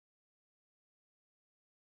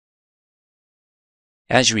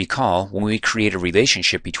As you recall, when we create a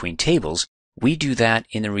relationship between tables, we do that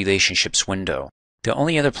in the Relationships window. The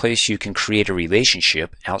only other place you can create a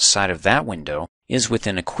relationship outside of that window is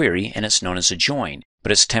within a query, and it's known as a join,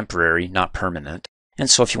 but it's temporary, not permanent. And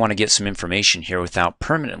so if you want to get some information here without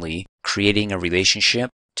permanently creating a relationship,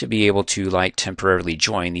 to be able to temporarily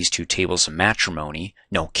join these two tables of matrimony,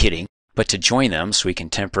 no kidding, but to join them so we can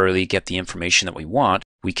temporarily get the information that we want,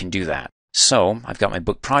 we can do that. So I've got my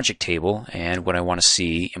book project table, and what I want to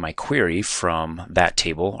see in my query from that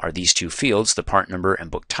table are these two fields, the part number and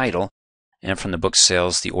book title, and from the book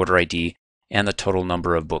sales, the order ID, and the total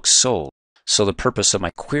number of books sold. So the purpose of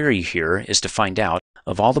my query here is to find out,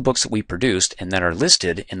 of all the books that we produced and that are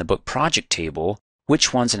listed in the book project table,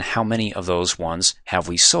 which ones and how many of those ones have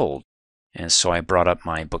we sold. And so I brought up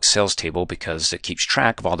my book sales table because it keeps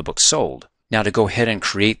track of all the books sold. Now to go ahead and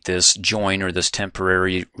create this join or this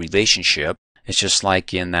temporary relationship, it's just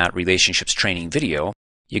like in that relationships training video.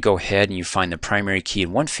 You go ahead and you find the primary key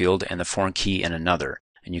in one field and the foreign key in another.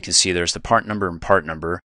 And you can see there's the part number and part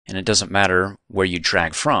number, and it doesn't matter where you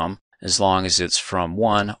drag from as long as it's from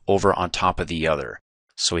one over on top of the other.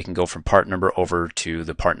 So we can go from part number over to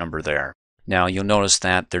the part number there. Now you'll notice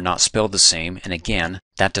that they're not spelled the same, and again,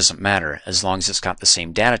 that doesn't matter as long as it's got the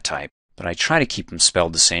same data type. But I try to keep them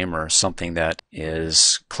spelled the same or something that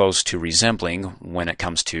is close to resembling when it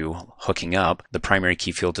comes to hooking up the primary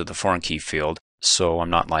key field to the foreign key field. So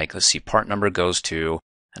I'm not like, let's see, part number goes to,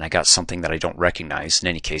 and I got something that I don't recognize. In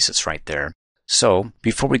any case, it's right there. So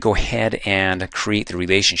before we go ahead and create the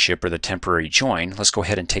relationship or the temporary join, let's go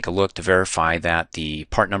ahead and take a look to verify that the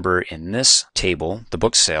part number in this table, the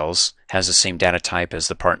book sales, has the same data type as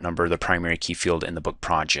the part number, the primary key field in the book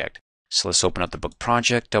project. So let's open up the book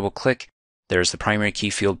project, double click. There's the primary key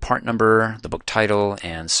field, part number, the book title,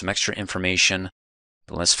 and some extra information.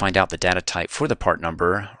 But let's find out the data type for the part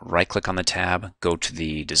number. Right click on the tab, go to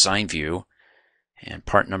the design view, and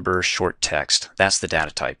part number short text. That's the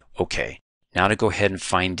data type. Okay. Now to go ahead and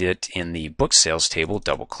find it in the book sales table,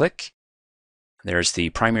 double click. There's the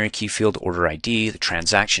primary key field, order ID, the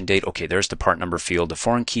transaction date. Okay, there's the part number field, the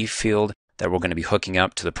foreign key field that we're going to be hooking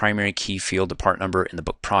up to the primary key field, the part number in the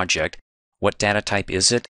book project. What data type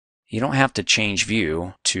is it? You don't have to change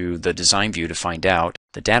view to the design view to find out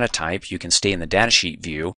the data type. You can stay in the datasheet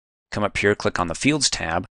view, come up here, click on the Fields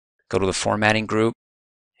tab, go to the formatting group,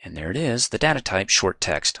 and there it is, the data type, short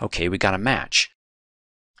text. Okay, we got a match.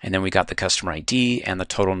 And then we got the customer ID and the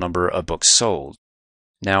total number of books sold.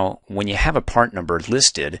 Now, when you have a part number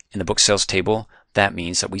listed in the book sales table, that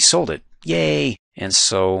means that we sold it. Yay! And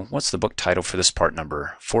so, what's the book title for this part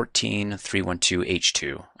number?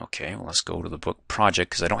 14312H2. Okay, well, let's go to the book project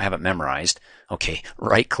because I don't have it memorized. Okay,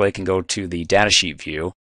 right click and go to the datasheet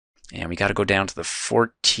view. And we got to go down to the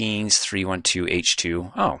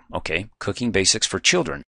 14312H2. Oh, okay, Cooking Basics for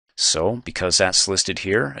Children. So, because that's listed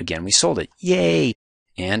here, again, we sold it. Yay!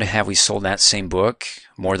 And have we sold that same book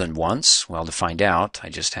more than once? Well, to find out, I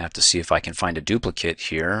just have to see if I can find a duplicate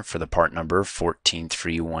here for the part number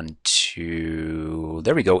 14312.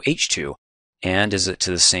 There we go, H2. And is it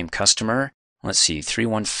to the same customer? Let's see,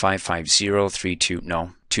 3155032.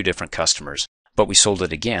 No, two different customers. But we sold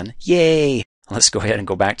it again. Yay! Let's go ahead and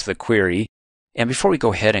go back to the query. And before we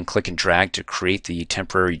go ahead and click and drag to create the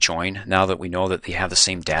temporary join, now that we know that they have the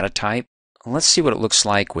same data type, let's see what it looks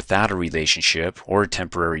like without a relationship or a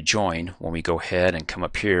temporary join when we go ahead and come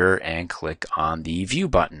up here and click on the View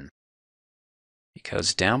button.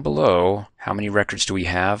 Because down below, how many records do we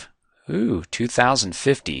have? Ooh,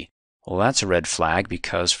 2050. Well, that's a red flag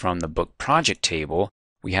because from the book project table,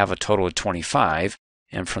 we have a total of 25,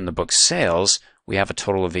 and from the book sales, we have a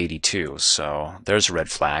total of 82. So there's a red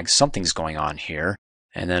flag. Something's going on here.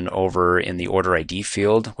 And then over in the order ID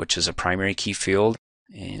field, which is a primary key field,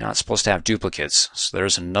 you're not supposed to have duplicates, so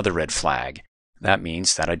there's another red flag. That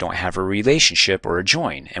means that I don't have a relationship or a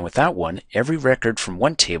join, and with that one, every record from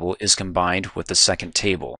one table is combined with the second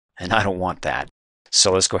table, and I don't want that.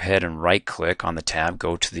 So let's go ahead and right-click on the tab,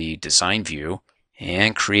 go to the Design View,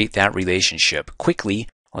 and create that relationship. Quickly,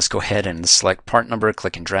 let's go ahead and select part number,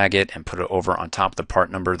 click and drag it, and put it over on top of the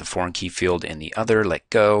part number, the foreign key field in the other, let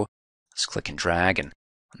go. Let's click and drag, and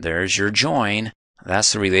there's your join.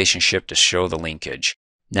 That's the relationship to show the linkage.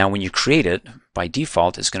 Now when you create it, by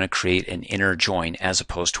default it's going to create an inner join as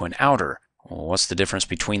opposed to an outer. Well, what's the difference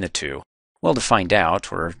between the two? Well, to find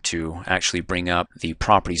out, or to actually bring up the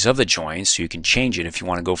properties of the join so you can change it if you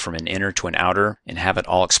want to go from an inner to an outer and have it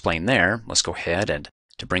all explained there, let's go ahead and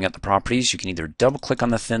to bring up the properties, you can either double click on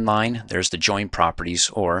the thin line, there's the join properties,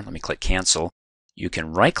 or let me click cancel. You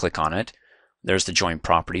can right click on it, there's the join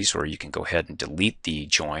properties, or you can go ahead and delete the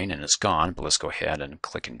join and it's gone, but let's go ahead and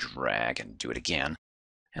click and drag and do it again.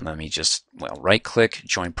 And let me just, well, right click,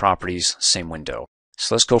 join properties, same window.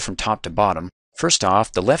 So let's go from top to bottom. First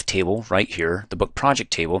off, the left table right here, the book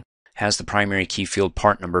project table, has the primary key field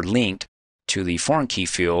part number linked to the foreign key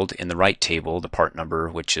field in the right table, the part number,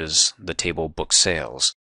 which is the table book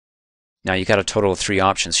sales. Now you got a total of 3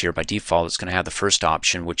 options here. By default, it's going to have the first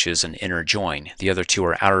option, which is an inner join. The other 2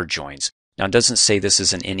 are outer joins. Now it doesn't say this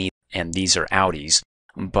is an innie and these are outies,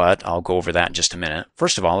 but I'll go over that in just a minute.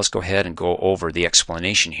 First of all, let's go ahead and go over the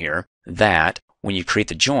explanation here that when you create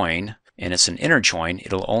the join, and it's an inner join,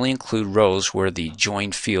 it'll only include rows where the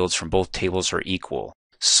joined fields from both tables are equal.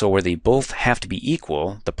 So where they both have to be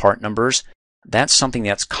equal, the part numbers, that's something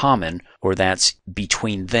that's common or that's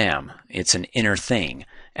between them. It's an inner thing,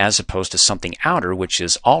 as opposed to something outer, which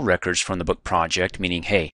is all records from the book project, meaning,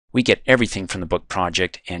 hey, we get everything from the book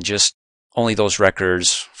project and just only those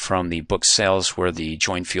records from the book sales where the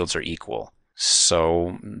joined fields are equal.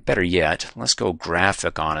 So better yet, let's go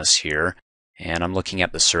graphic on us here. And I'm looking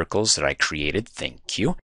at the circles that I created. Thank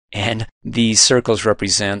you. And these circles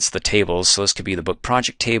represents the tables. So this could be the book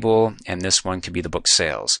project table, and this one could be the book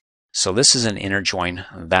sales. So this is an inner join.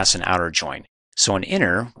 That's an outer join. So an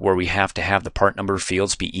inner, where we have to have the part number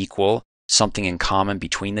fields be equal, something in common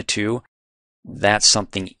between the two, that's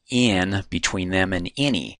something in between them and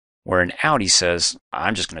any. Where an outie says,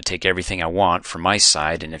 I'm just going to take everything I want from my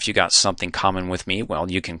side, and if you got something common with me,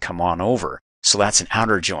 well, you can come on over. So that's an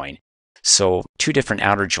outer join. So 2 different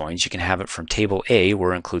outer joins. You can have it from table A,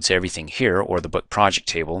 where it includes everything here, or the book project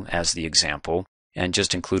table as the example, and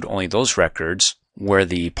just include only those records where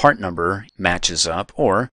the part number matches up,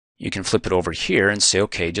 or you can flip it over here and say,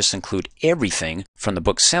 okay, just include everything from the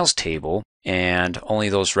book sales table and only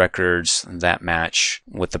those records that match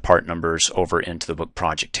with the part numbers over into the book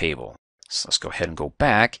project table. So let's go ahead and go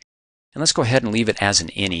back, and let's go ahead and leave it as an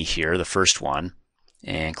innie here, the first one,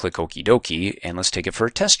 and click Okie dokie, and let's take it for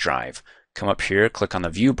a test drive. Come up here, click on the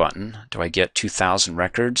View button. Do I get 2,000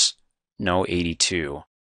 records? No, 82.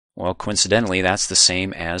 Well, coincidentally, that's the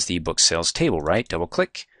same as the book sales table, right? Double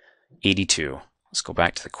click, 82. Let's go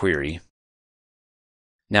back to the query.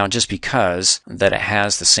 Now, just because that it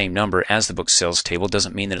has the same number as the book sales table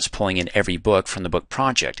doesn't mean that it's pulling in every book from the book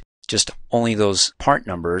project, just only those part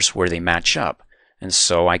numbers where they match up. And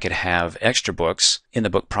so I could have extra books in the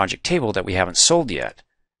book project table that we haven't sold yet.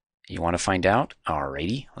 You want to find out?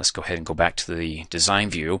 Alrighty, let's go ahead and go back to the design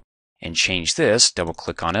view and change this, double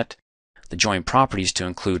click on it, the join properties to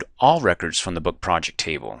include all records from the book project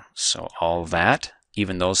table. So all that,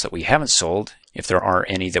 even those that we haven't sold, if there are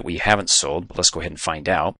any that we haven't sold, but let's go ahead and find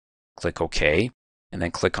out. Click OK, and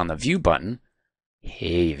then click on the View button.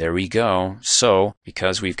 Hey, there we go. So,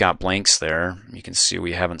 because we've got blanks there, you can see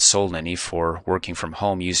we haven't sold any for working from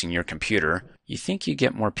home using your computer. You think you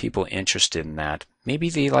get more people interested in that. Maybe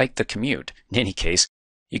they like the commute. In any case,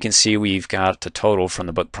 you can see we've got the total from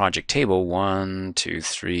the book project table. 1, 2,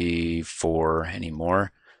 3, 4, any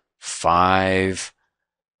more? 5,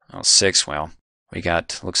 6, well, we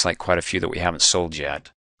got, looks like quite a few that we haven't sold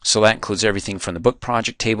yet. So that includes everything from the book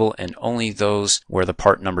project table and only those where the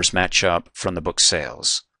part numbers match up from the book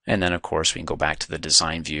sales. And then of course we can go back to the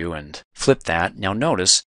design view and flip that. Now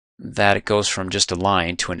notice that it goes from just a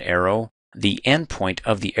line to an arrow. The end point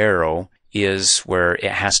of the arrow is where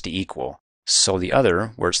it has to equal. So the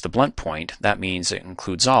other, where it's the blunt point, that means it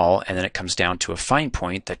includes all, and then it comes down to a fine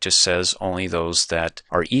point that just says only those that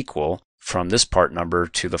are equal from this part number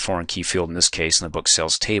to the foreign key field, in this case in the book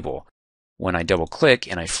sales table. When I double click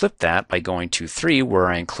and I flip that by going to 3, where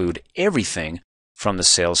I include everything from the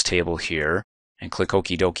sales table here, and click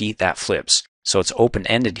Okie dokie, that flips. So it's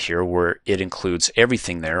open-ended here where it includes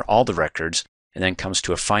everything there, all the records, and then comes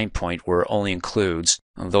to a fine point where it only includes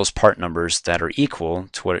those part numbers that are equal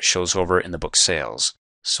to what it shows over in the book sales.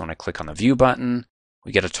 So when I click on the View button,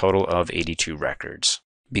 we get a total of 82 records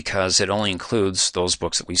because it only includes those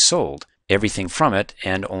books that we sold. Everything from it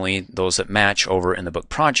and only those that match over in the book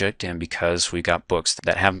project, and because we've got books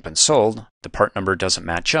that haven't been sold, the part number doesn't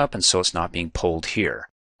match up and so it's not being pulled here.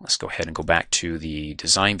 Let's go ahead and go back to the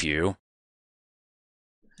design view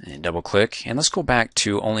and double click, and let's go back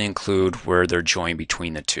to only include where they're joined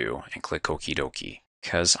between the two and click Okie dokie,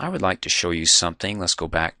 because I would like to show you something. Let's go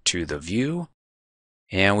back to the view,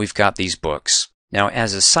 and we've got these books. Now,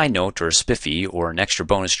 as a side note or a spiffy or an extra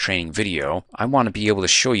bonus training video, I want to be able to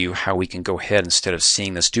show you how we can go ahead, instead of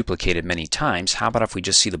seeing this duplicated many times, how about if we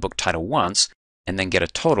just see the book title once and then get a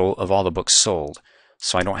total of all the books sold.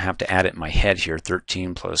 So I don't have to add it in my head here,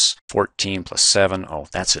 13 plus 14 plus 7. Oh,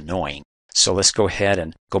 that's annoying. So let's go ahead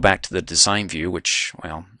and go back to the design view, which,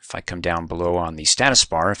 well, if I come down below on the status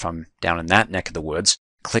bar, if I'm down in that neck of the woods,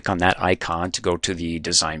 click on that icon to go to the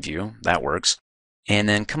design view. That works. And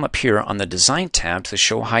then come up here on the Design tab to the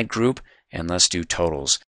Show Hide group, and let's do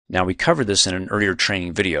totals. Now we covered this in an earlier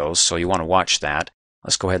training video, so you want to watch that.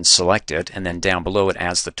 Let's go ahead and select it, and then down below it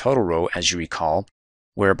adds the total row, as you recall,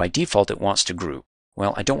 where by default it wants to group.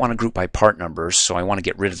 Well, I don't want to group by part numbers, so I want to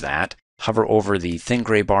get rid of that. Hover over the thin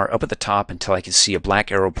gray bar up at the top until I can see a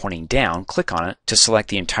black arrow pointing down, click on it to select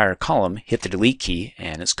the entire column, hit the delete key,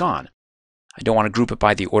 and it's gone. I don't want to group it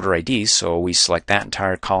by the order ID, so we select that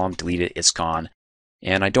entire column, delete it, it's gone.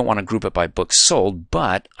 And I don't want to group it by books sold,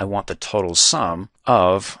 but I want the total sum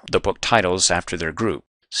of the book titles after they're grouped.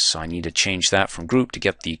 So I need to change that from group to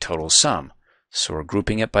get the total sum. So we're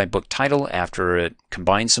grouping it by book title after it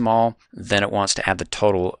combines them all. Then it wants to add the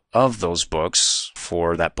total of those books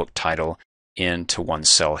for that book title into one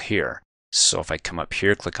cell here. So if I come up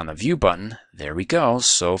here, click on the View button, there we go.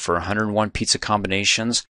 So for 101 pizza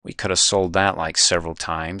combinations, we could have sold that like several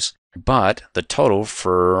times. But the total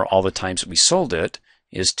for all the times that we sold it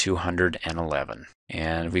is 211.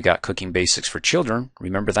 And we got Cooking Basics for Children.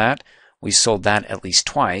 Remember that? We sold that at least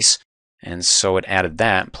twice. And so it added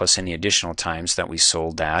that plus any additional times that we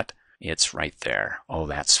sold that. It's right there. Oh,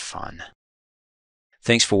 that's fun.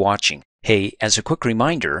 Thanks for watching. Hey, as a quick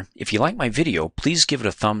reminder, if you like my video, please give it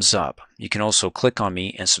a thumbs up. You can also click on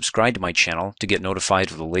me and subscribe to my channel to get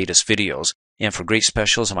notified of the latest videos. And for great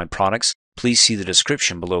specials on my products, please see the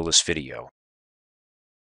description below this video.